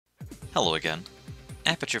Hello again,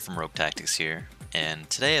 Aperture from Rogue Tactics here, and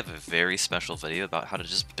today I have a very special video about how to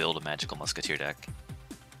just build a Magical Musketeer deck.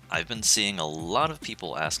 I've been seeing a lot of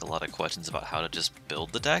people ask a lot of questions about how to just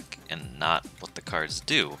build the deck and not what the cards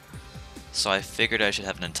do, so I figured I should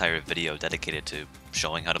have an entire video dedicated to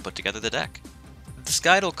showing how to put together the deck. This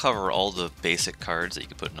guide will cover all the basic cards that you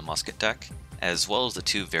can put in a musket deck, as well as the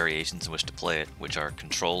two variations in which to play it, which are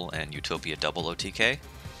Control and Utopia Double OTK.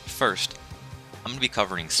 First, I'm going to be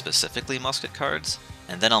covering specifically musket cards,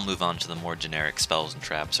 and then I'll move on to the more generic spells and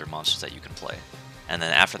traps or monsters that you can play. And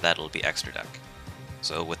then after that it'll be extra deck.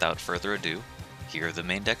 So without further ado, here are the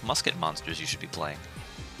main deck musket monsters you should be playing.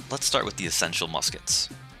 Let's start with the essential muskets.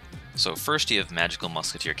 So first you have Magical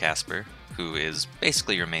Musketeer Casper, who is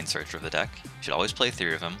basically your main searcher of the deck. You should always play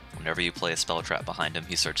 3 of him. Whenever you play a spell trap behind him,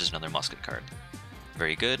 he searches another musket card.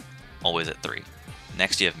 Very good, always at 3.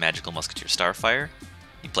 Next you have Magical Musketeer Starfire.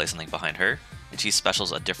 You play something behind her, and she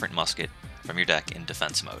specials a different musket from your deck in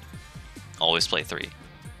defense mode. Always play 3.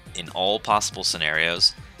 In all possible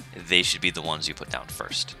scenarios, they should be the ones you put down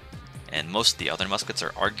first. And most of the other muskets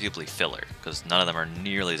are arguably filler, because none of them are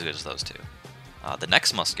nearly as good as those two. The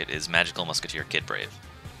next musket is Magical Musketeer Kid Brave.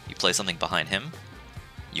 You play something behind him,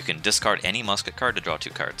 you can discard any musket card to draw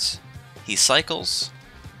 2 cards. He cycles,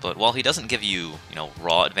 but while he doesn't give you,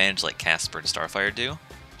 raw advantage like Casper and Starfire do,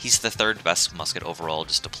 he's the 3rd best musket overall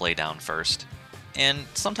just to play down first, and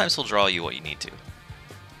sometimes he'll draw you what you need to.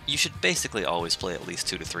 You should basically always play at least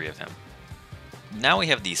 2 to 3 of him. Now we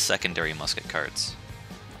have these secondary musket cards.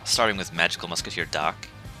 Starting with Magical Musketeer Doc.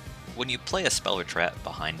 When you play a spell or trap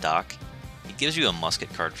behind Doc, it gives you a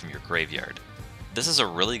musket card from your graveyard. This is a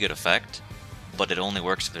really good effect, but it only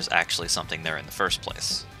works if there's actually something there in the first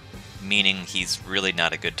place. Meaning he's really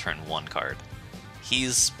not a good turn 1 card.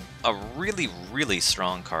 He's a really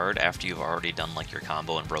strong card after you've already done like your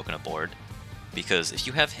combo and broken a board. Because if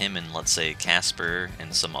you have him in, let's say, Casper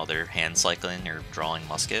and some other hand cycling or drawing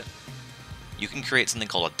musket, you can create something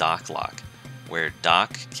called a Doc Lock, where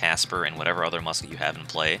Doc, Casper, and whatever other musket you have in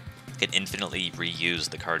play can infinitely reuse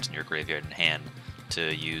the cards in your graveyard and hand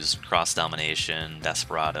to use Cross Domination,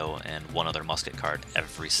 Desperado, and one other musket card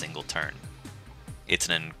every single turn. It's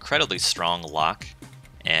an incredibly strong lock,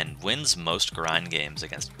 and wins most grind games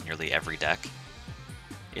against nearly every deck.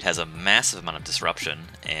 It has a massive amount of disruption,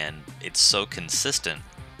 and it's so consistent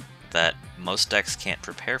that most decks can't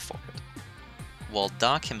prepare for it. While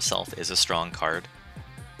Doc himself is a strong card,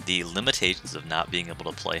 the limitations of not being able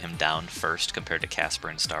to play him down first compared to Casper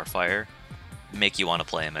and Starfire make you want to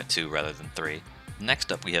play him at 2 rather than 3. Next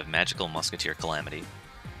up we have Magical Musketeer Calamity.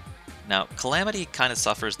 Now, Calamity kind of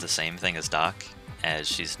suffers the same thing as Doc, as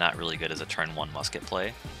she's not really good as a turn 1 musket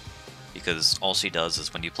play, because all she does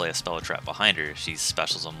is when you play a spell or trap behind her, she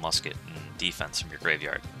specials a musket in defense from your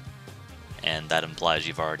graveyard. And that implies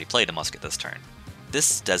you've already played a musket this turn.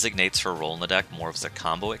 This designates her role in the deck more as a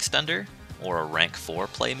combo extender, or a rank 4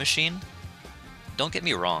 play machine. Don't get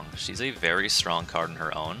me wrong, she's a very strong card in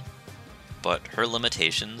her own, but her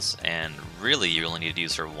limitations, and really you only need to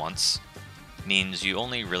use her once, means you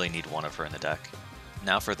only really need 1 of her in the deck.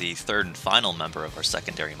 Now for the 3rd and final member of our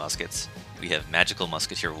secondary muskets, we have Magical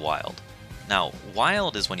Musketeer Wild. Now,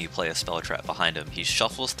 Wild is when you play a spell or trap behind him, he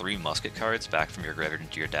shuffles 3 musket cards back from your graveyard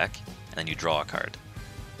into your deck, and then you draw a card.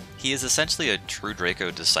 He is essentially a True Draco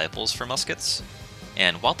Disciples for muskets,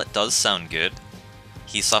 and while that does sound good,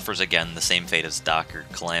 he suffers again the same fate as Doc or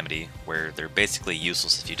Calamity, where they're basically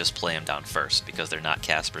useless if you just play him down first, because they're not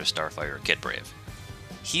Casper, Starfire, or Kid Brave.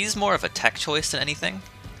 He's more of a tech choice than anything.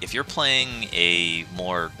 If you're playing a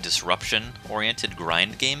more disruption-oriented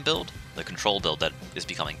grind game build, the control build that is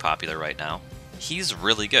becoming popular right now, he's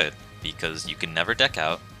really good, because you can never deck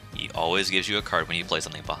out, he always gives you a card when you play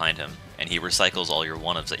something behind him, and he recycles all your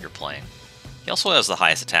 1-ofs that you're playing. He also has the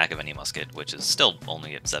highest attack of any musket, which is still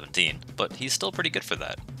only at 17, but he's still pretty good for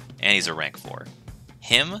that. And he's a rank 4.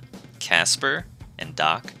 Him, Casper, and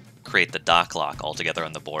Doc create the Doc Lock all together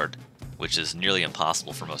on the board, which is nearly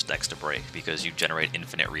impossible for most decks to break, because you generate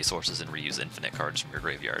infinite resources and reuse infinite cards from your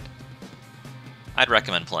graveyard. I'd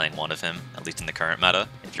recommend playing 1 of him, at least in the current meta,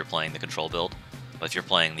 if you're playing the control build, but if you're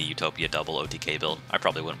playing the Utopia Double OTK build, I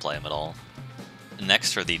probably wouldn't play him at all.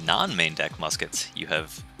 Next, for the non-main deck muskets, you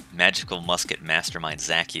have Magical Musket Mastermind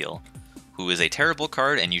Zachiel, who is a terrible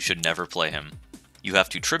card and you should never play him. You have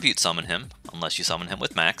to tribute summon him, unless you summon him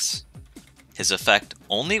with Max. His effect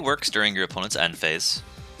only works during your opponent's end phase,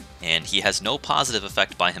 and he has no positive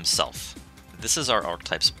effect by himself. This is our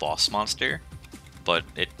archetype's boss monster, but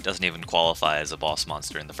it doesn't even qualify as a boss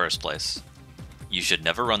monster in the first place. You should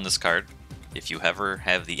never run this card. If you ever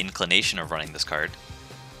have the inclination of running this card,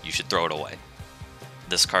 you should throw it away.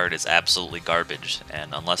 this card is absolutely garbage,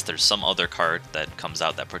 and unless there's some other card that comes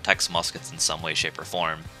out that protects muskets in some way, shape, or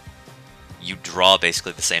form, you draw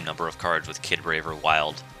basically the same number of cards with Kid Brave or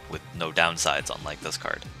Wild, with no downsides unlike this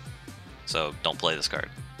card. So don't play this card.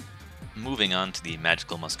 Moving on to the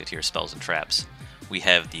Magical Musketeer spells and traps, we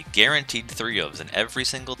have the guaranteed 3-ofs in every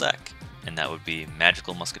single deck, and that would be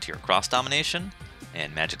Magical Musketeer Cross Domination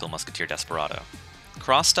and Magical Musketeer Desperado.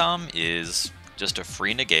 Cross Dom is just a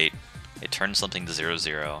free negate, it turns something to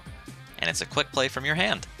 0/0, and it's a quick play from your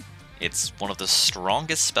hand. It's one of the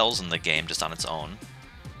strongest spells in the game just on its own.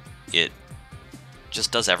 It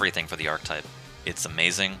just does everything for the archetype. It's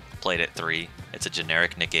amazing, played at 3, it's a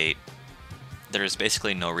generic negate. There's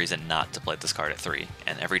basically no reason not to play this card at 3,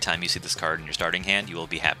 and every time you see this card in your starting hand, you will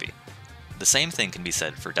be happy. The same thing can be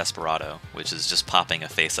said for Desperado, which is just popping a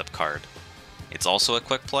face-up card. It's also a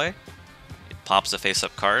quick play, it pops a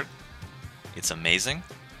face-up card, it's amazing,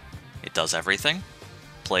 it does everything.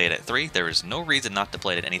 Play it at 3, there is no reason not to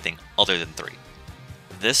play it at anything other than 3.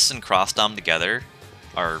 This and Cross Dom together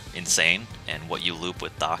are insane, and what you loop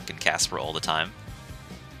with Doc and Casper all the time.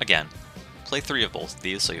 Again, play 3 of both of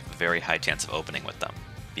these so you have a very high chance of opening with them,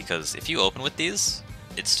 because if you open with these,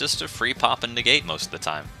 it's just a free pop and negate most of the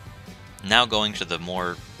time. Now going to the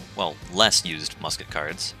more, well, less used musket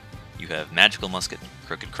cards, you have Magical Musket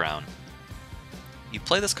Crooked Crown. You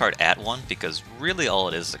play this card at 1 because really all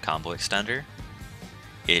it is a combo extender.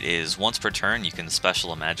 It is once per turn you can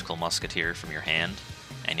special a Magical Musketeer from your hand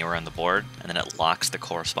anywhere on the board, and then it locks the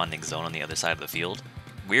corresponding zone on the other side of the field.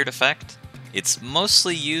 Weird effect. It's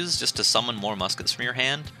mostly used just to summon more muskets from your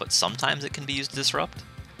hand, but sometimes it can be used to disrupt.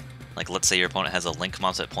 Like let's say your opponent has a Link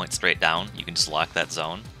musket point straight down, you can just lock that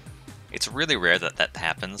zone. It's really rare that that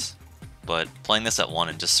happens, but playing this at 1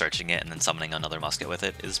 and just searching it and then summoning another musket with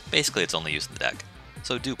it is basically its only use in the deck,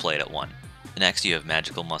 so do play it at 1. Next you have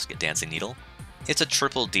Magical Musket Dancing Needle. It's a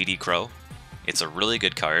triple DD Crow. It's a really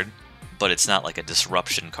good card, but it's not like a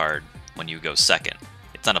disruption card when you go second.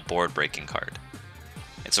 It's not a board breaking card.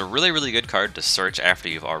 It's a really, really good card to search after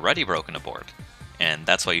you've already broken a board, and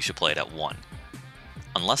that's why you should play it at 1.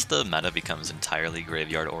 Unless the meta becomes entirely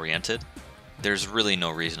graveyard oriented, there's really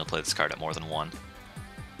no reason to play this card at more than 1.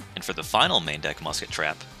 And for the final main deck musket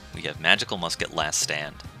trap, we have Magical Musket Last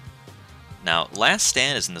Stand. Now, Last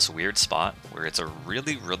Stand is in this weird spot where it's a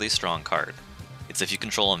really, really strong card. It's if you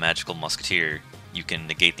control a Magical Musketeer, you can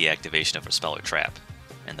negate the activation of a spell or trap,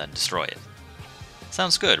 and then destroy it.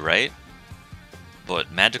 Sounds good, right?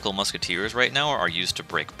 But Magical Musketeers right now are used to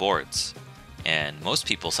break boards, and most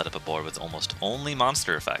people set up a board with almost only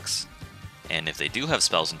monster effects. And if they do have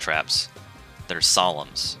spells and traps, they're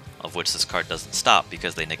Solemns, of which this card doesn't stop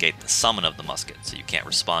because they negate the summon of the musket, so you can't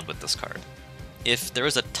respond with this card. If there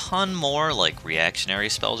was a ton more like reactionary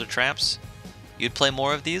spells or traps, you'd play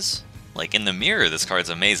more of these. Like in the mirror, this card's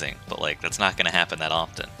amazing, but like that's not going to happen that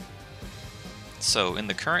often. So in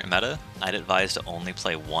the current meta, I'd advise to only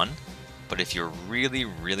play 1, but if you're really,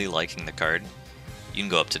 really liking the card, you can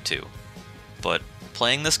go up to 2. But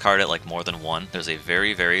playing this card at like more than 1, there's a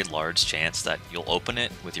very, very large chance that you'll open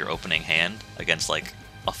it with your opening hand against like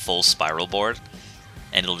a full spiral board,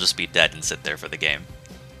 and it'll just be dead and sit there for the game.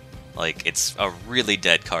 Like, it's a really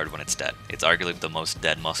dead card when it's dead. It's arguably the most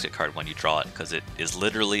dead musket card when you draw it, because it is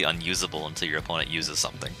literally unusable until your opponent uses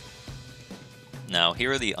something. Now,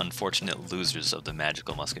 here are the unfortunate losers of the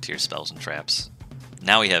Magical Musketeer spells and traps.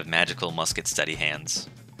 Now we have Magical Musket Steady Hands.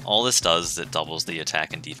 All this does is it doubles the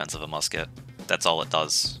attack and defense of a musket. That's all it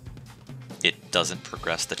does. It doesn't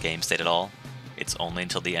progress the game state at all. It's only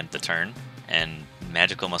until the end of the turn, and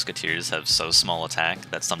Magical Musketeers have so small attack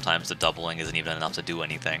that sometimes the doubling isn't even enough to do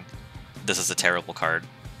anything. This is a terrible card.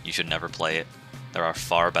 You should never play it. There are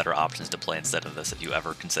far better options to play instead of this if you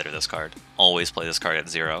ever consider this card. Always play this card at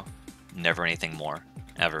 0. Never anything more.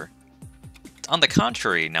 Ever. On the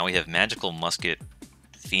contrary, now we have Magical Musket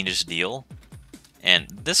Fiendish Deal, and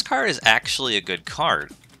this card is actually a good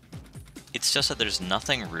card. It's just that there's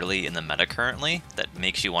nothing really in the meta currently that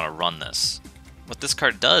makes you want to run this. What this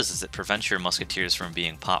card does is it prevents your musketeers from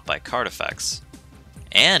being popped by card effects.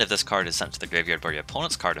 And if this card is sent to the graveyard by your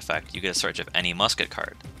opponent's card effect, you get a search of any musket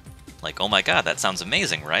card. Like, oh my god, that sounds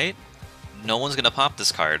amazing, right? No one's going to pop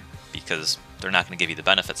this card because they're not going to give you the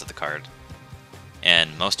benefits of the card.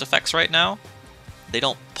 And most effects right now, they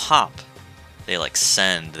don't pop. They like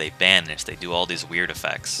send, they banish, they do all these weird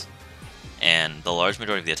effects. And the large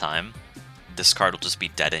majority of the time, this card will just be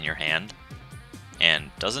dead in your hand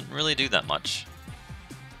and doesn't really do that much.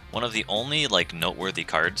 One of the only like noteworthy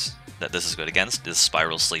cards that this is good against is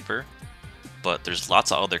Spiral Sleeper, but there's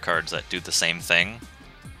lots of other cards that do the same thing,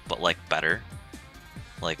 but like better.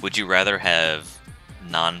 Like, would you rather have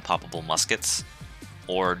non-poppable muskets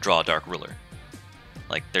or draw a Dark Ruler.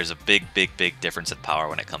 Like, there's a big difference in power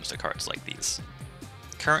when it comes to cards like these.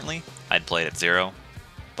 Currently, I'd play it at 0,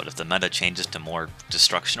 but if the meta changes to more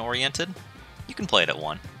destruction-oriented, you can play it at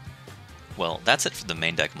 1. Well, that's it for the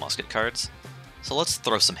main deck musket cards, so let's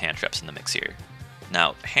throw some hand traps in the mix here.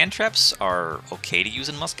 Now, hand traps are okay to use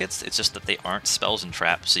in muskets, it's just that they aren't spells and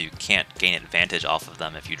traps, so you can't gain advantage off of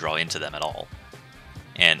them if you draw into them at all.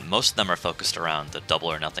 And most of them are focused around the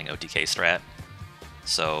double or nothing OTK strat,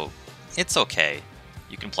 so it's okay.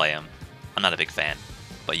 You can play them. I'm not a big fan,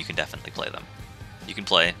 but you can definitely play them. You can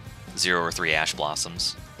play 0 or 3 Ash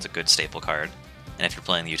Blossoms, it's a good staple card, and if you're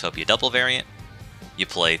playing the Utopia double variant, you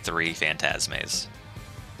play 3 Phantasmes.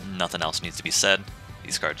 Nothing else needs to be said,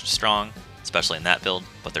 these cards are strong, especially in that build,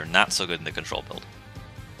 but they're not so good in the control build.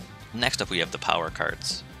 Next up we have the power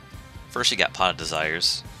cards. First you got Pot of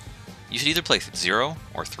Desires. You should either play 0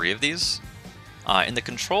 or 3 of these. In the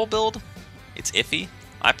control build, it's iffy.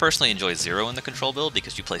 I personally enjoy 0 in the control build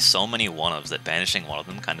because you play so many 1-ofs that banishing one of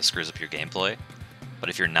them kind of screws up your gameplay. But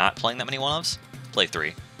if you're not playing that many 1-ofs, play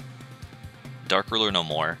 3. Dark Ruler no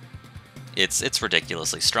more. It's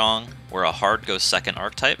ridiculously strong. We're a hard go second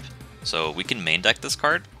archetype, so we can main deck this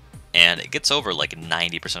card, and it gets over like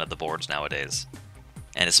 90% of the boards nowadays.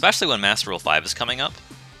 And especially when Master Rule 5 is coming up,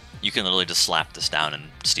 you can literally just slap this down and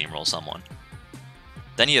steamroll someone.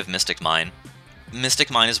 Then you have Mystic Mine. Mystic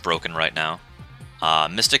Mine is broken right now.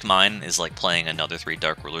 Mystic Mine is like playing another 3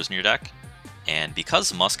 Dark Rulers in your deck, and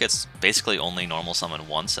because muskets basically only normal summon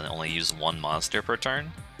once and only use 1 monster per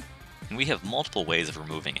turn, and we have multiple ways of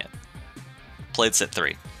removing it. Played at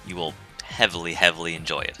 3, you will heavily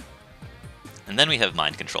enjoy it. And then we have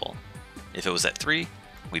Mind Control. If it was at 3,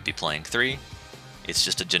 we'd be playing 3. It's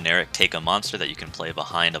just a generic take a monster that you can play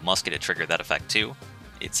behind a musket to trigger that effect too.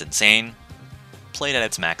 It's insane. Played at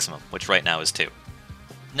its maximum, which right now is 2.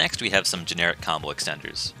 Next we have some generic combo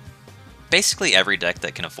extenders. Basically every deck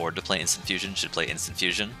that can afford to play Instant Fusion should play Instant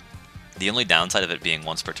Fusion. The only downside of it being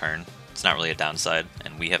once per turn, it's not really a downside,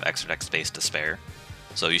 and we have extra deck space to spare.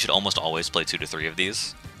 So you should almost always play 2 to 3 of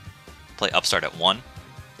these. Play Upstart at 1.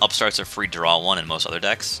 Upstarts are free draw 1 in most other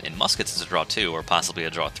decks. In muskets it's a draw 2 or possibly a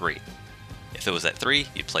draw 3. If it was at 3,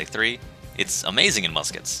 you'd play 3. It's amazing in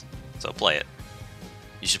muskets, so play it.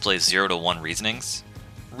 You should play 0 to 1 Reasonings.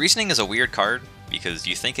 Reasoning is a weird card because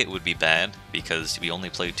you think it would be bad because we only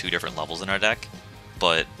play 2 different levels in our deck,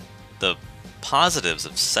 but the positives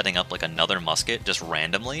of setting up like another musket just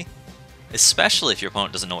randomly, especially if your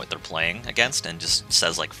opponent doesn't know what they're playing against and just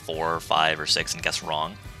says like 4 or 5 or 6 and guess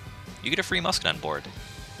wrong, you get a free musket on board.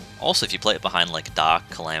 Also, if you play it behind like Doc,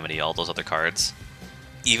 Calamity, all those other cards,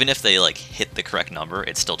 even if they like hit the correct number,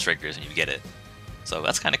 it still triggers and you get it. So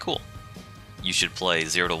that's kind of cool. You should play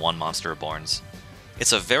 0 to 1 Monster Reborns.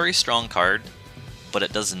 It's a very strong card, but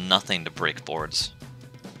it does nothing to break boards.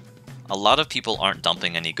 A lot of people aren't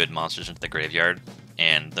dumping any good monsters into the graveyard,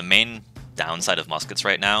 and the main downside of muskets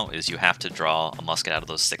right now is you have to draw a musket out of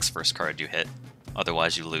those 6 first cards you hit,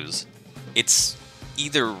 otherwise you lose. It's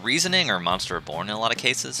either Reasoning or Monster Reborn in a lot of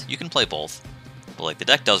cases. You can play both, but like the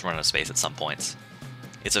deck does run out of space at some points.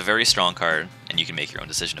 It's a very strong card, and you can make your own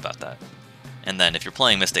decision about that. And then if you're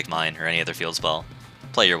playing Mystic Mine or any other field spell,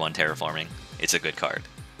 play your 1 Terraforming. It's a good card.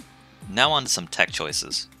 Now on to some tech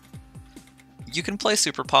choices. You can play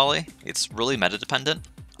Super Poly, it's really meta dependent.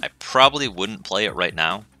 I probably wouldn't play it right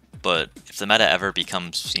now, but if the meta ever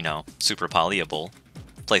becomes, super polyable,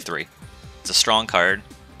 play 3. It's a strong card,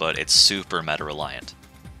 but it's super meta reliant.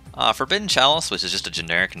 Forbidden Chalice, which is just a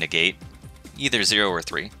generic negate, either 0 or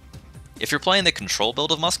 3. If you're playing the control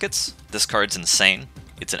build of muskets, this card's insane.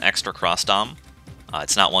 It's an extra cross dom.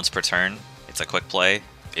 It's not once per turn, it's a quick play,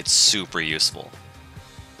 it's super useful.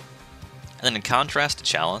 And then in contrast to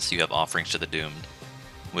Chalice, you have Offerings to the Doomed,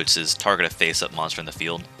 which is target a face-up monster in the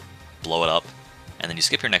field, blow it up, and then you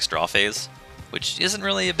skip your next draw phase, which isn't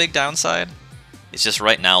really a big downside. It's just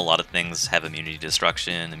right now a lot of things have immunity to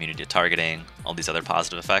destruction, immunity to targeting, all these other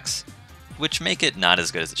positive effects, which make it not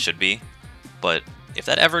as good as it should be. But if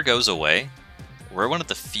that ever goes away, we're one of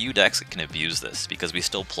the few decks that can abuse this because we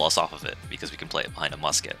still plus off of it because we can play it behind a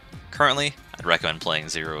musket. Currently, I'd recommend playing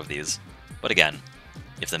 0 of these, but again,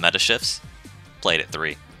 if the meta shifts, play it at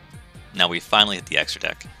 3. Now we finally hit the extra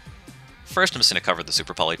deck. First I'm just going to cover the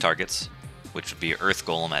Super Poly targets, which would be Earth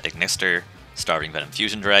Golem at Ignister, Starving Venom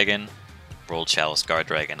Fusion Dragon, World Chalice Guard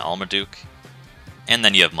Dragon Almaduke, and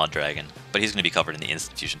then you have Mud Dragon, but he's going to be covered in the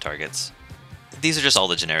Instant Fusion targets. These are just all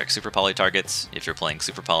the generic Super Poly targets. If you're playing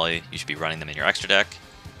Super Poly, you should be running them in your extra deck,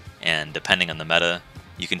 and depending on the meta,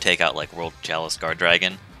 you can take out like World Chalice Guard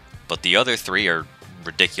Dragon, but the other 3 are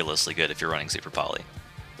ridiculously good if you're running Super Poly.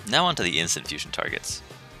 Now onto the Instant Fusion targets.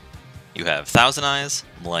 You have Thousand Eyes,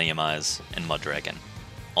 Millennium Eyes, and Mud Dragon.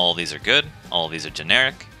 All of these are good, all of these are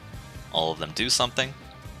generic, all of them do something.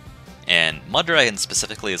 And Mud Dragon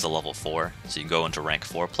specifically is a level 4, so you can go into rank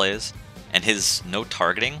 4 plays, and his no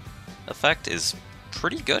targeting effect is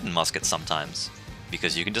pretty good in Musket sometimes,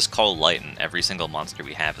 because you can just call Light and every single monster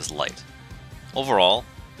we have is Light. Overall,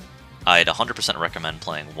 I'd 100% recommend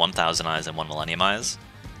playing 1000 Eyes and 1 Millennium Eyes,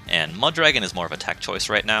 and Mud Dragon is more of a tech choice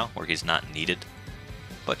right now, where he's not needed,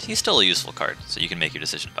 but he's still a useful card, so you can make your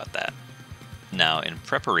decision about that. Now, in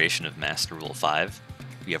preparation of Master Rule 5,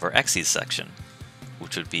 we have our Xyz section,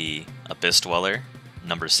 which would be Abyss Dweller,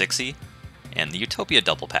 number 60, and the Utopia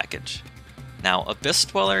double package. Now, Abyss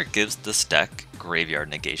Dweller gives this deck Graveyard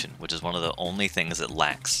Negation, which is one of the only things it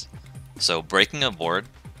lacks. So breaking a board,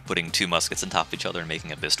 putting 2 muskets on top of each other and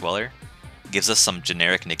making Abyss Dweller, gives us some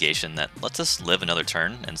generic negation that lets us live another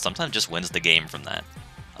turn, and sometimes just wins the game from that.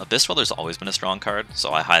 Abyss Dweller's always been a strong card,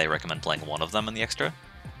 so I highly recommend playing one of them in the extra.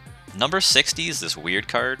 Number 60 is this weird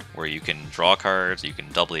card, where you can draw cards, you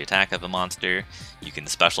can double the attack of a monster, you can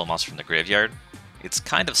special a monster from the graveyard. It's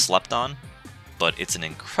kind of slept on, but it's an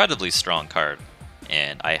incredibly strong card,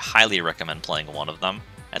 and I highly recommend playing one of them,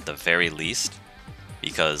 at the very least,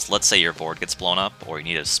 because let's say your board gets blown up, or you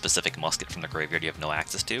need a specific musket from the graveyard you have no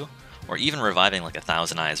access to, or even reviving like a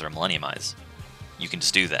Thousand Eyes or a Millennium Eyes. You can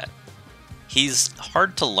just do that. He's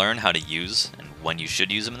hard to learn how to use, and when you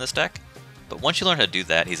should use him in this deck, but once you learn how to do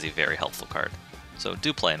that, he's a very helpful card, so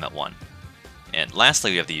do play him at 1. And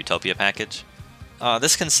lastly, we have the Utopia package.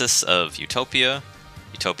 This consists of Utopia,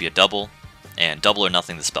 Utopia Double, and Double or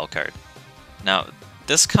Nothing the spell card. Now,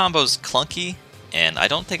 this combo's clunky, and I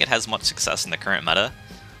don't think it has much success in the current meta,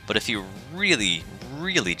 but if you really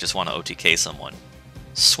just want to OTK someone,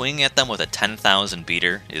 swinging at them with a 10,000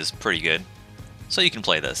 beater is pretty good. So you can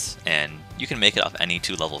play this, and you can make it off any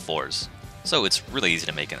 2 level 4s, so it's really easy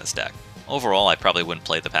to make in this deck. Overall, I probably wouldn't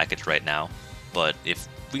play the package right now, but if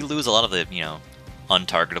we lose a lot of the,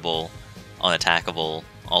 untargetable, unattackable,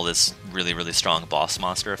 all this really strong boss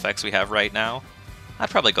monster effects we have right now, I'd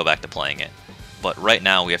probably go back to playing it. But right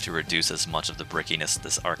now we have to reduce as much of the brickiness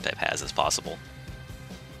this archetype has as possible.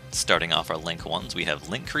 Starting off our Link 1s, we have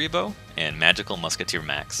Link Kuriboh and Magical Musketeer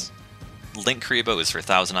Max. Link Kuriboh is for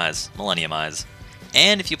Thousand Eyes, Millennium Eyes,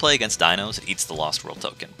 and if you play against dinos, it eats the Lost World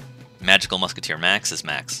token. Magical Musketeer Max is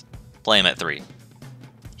Max. Play him at 3.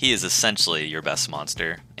 He is essentially your best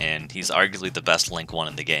monster, and he's arguably the best Link 1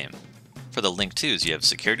 in the game. For the Link 2s, you have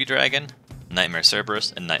Security Dragon, Nightmare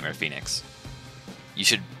Cerberus, and Nightmare Phoenix. You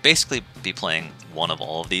should basically be playing one of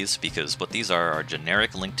all of these, because what these are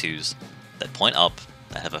generic Link 2s that point up,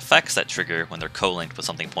 that have effects that trigger when they're co-linked with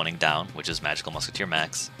something pointing down, which is Magical Musketeer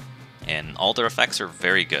Max, and all their effects are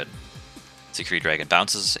very good. Security Dragon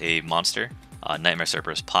bounces a monster, Nightmare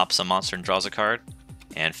Cerberus pops a monster and draws a card,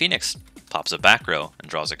 and Phoenix pops a back row and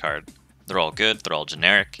draws a card. They're all good, they're all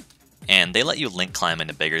generic, and they let you link climb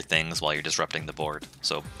into bigger things while you're disrupting the board,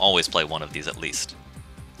 so always play one of these at least.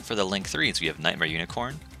 For the Link 3s, we have Nightmare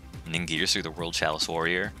Unicorn, Ningirsu the World Chalice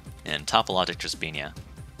Warrior, and Topologic Trispenia.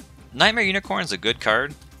 Nightmare Unicorn is a good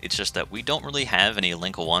card, it's just that we don't really have any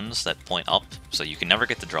Link 1s that point up, so you can never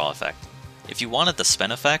get the draw effect. If you wanted the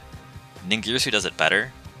spin effect, Ningirsu does it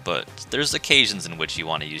better, but there's occasions in which you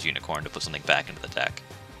want to use Unicorn to put something back into the deck.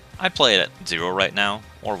 I'd play it at 0 right now,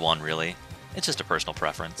 or 1 really, it's just a personal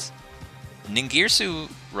preference. Ningirsu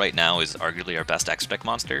right now is arguably our best extra deck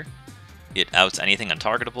monster. It outs anything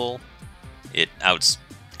untargetable, it outs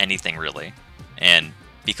anything really, and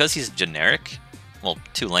because he's generic, well,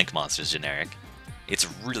 2 Link monsters generic, it's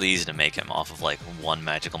really easy to make him off of like 1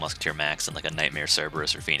 Magical Musketeer Max and like a Nightmare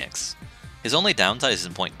Cerberus or Phoenix. His only downside is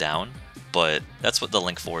his point down, but that's what the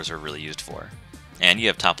Link 4s are really used for. And you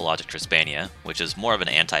have Topologic Trispania, which is more of an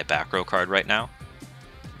anti-back row card right now.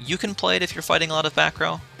 You can play it if you're fighting a lot of back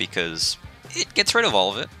row, because it gets rid of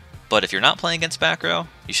all of it, but if you're not playing against back row,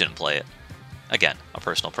 you shouldn't play it. Again, a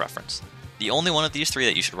personal preference. The only one of these 3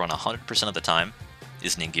 that you should run 100% of the time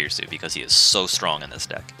is Ningirsu, because he is so strong in this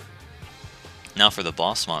deck. Now for the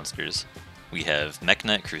boss monsters, we have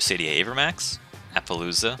Meknet Crusadia Avermax,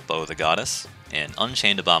 Appaloosa, Bow of the Goddess, and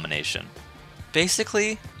Unchained Abomination.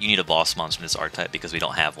 Basically, you need a boss monster in this archetype because we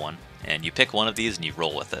don't have one, and you pick one of these and you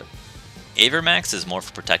roll with it. Avermax is more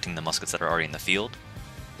for protecting the muskets that are already in the field,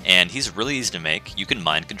 and he's really easy to make. You can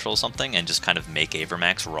mind control something and just kind of make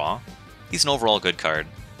Avermax raw. He's an overall good card,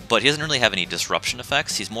 but he doesn't really have any disruption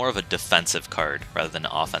effects. He's more of a defensive card rather than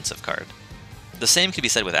an offensive card. The same can be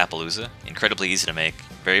said with Appaloosa, incredibly easy to make,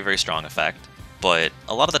 very strong effect, but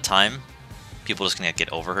a lot of the time, people just gonna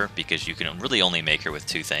get over her because you can really only make her with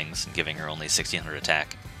 2 things, giving her only 1600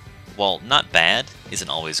 attack. While not bad, isn't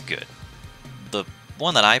always good. The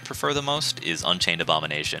one that I prefer the most is Unchained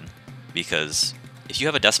Abomination, because if you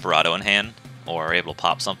have a Desperado in hand, or are able to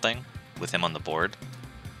pop something with him on the board,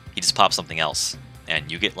 he just pops something else,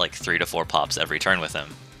 and you get like 3 to 4 pops every turn with him,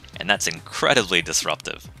 and that's incredibly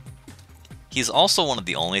disruptive. He's also one of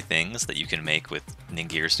the only things that you can make with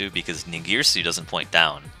Ningirsu, because Ningirsu doesn't point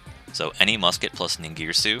down, so any musket plus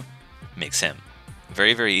Ningirsu makes him.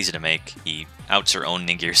 Very, very easy to make. He outs your own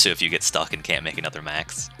Ningirsu if you get stuck and can't make another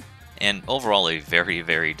max. And overall a very,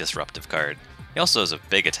 very disruptive card. He also has a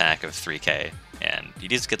big attack of 3k, and he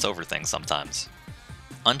just gets over things sometimes.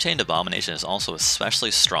 Unchained Abomination is also especially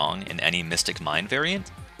strong in any Mystic Mine variant,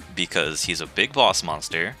 because he's a big boss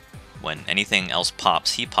monster. When anything else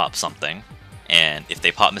pops, he pops something, and if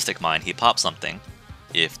they pop Mystic Mine, he pops something.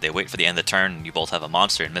 If they wait for the end of the turn and you both have a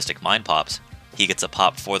monster and Mystic Mine pops, he gets a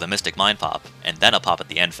pop for the Mystic Mine pop, and then a pop at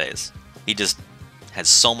the end phase. He just has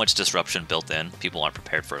so much disruption built in, people aren't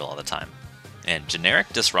prepared for it all the time. And generic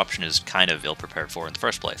disruption is kind of ill-prepared for in the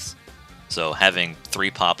first place. So having 3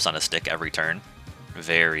 pops on a stick every turn,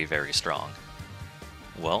 very, very strong.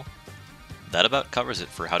 Well, that about covers it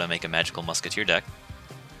for how to make a magical Musketeer deck.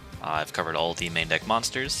 I've covered all the main deck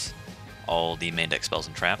monsters, all the main deck spells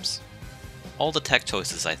and traps, all the tech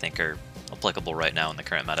choices I think are applicable right now in the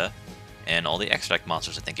current meta, and all the extra deck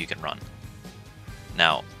monsters I think you can run.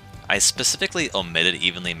 Now, I specifically omitted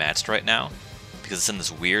Evenly Matched right now, because it's in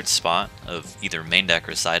this weird spot of either main deck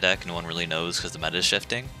or side deck, no one really knows because the meta is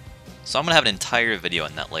shifting. So I'm going to have an entire video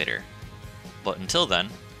on that later. But until then,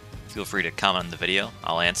 feel free to comment on the video,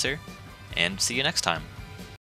 I'll answer, and see you next time.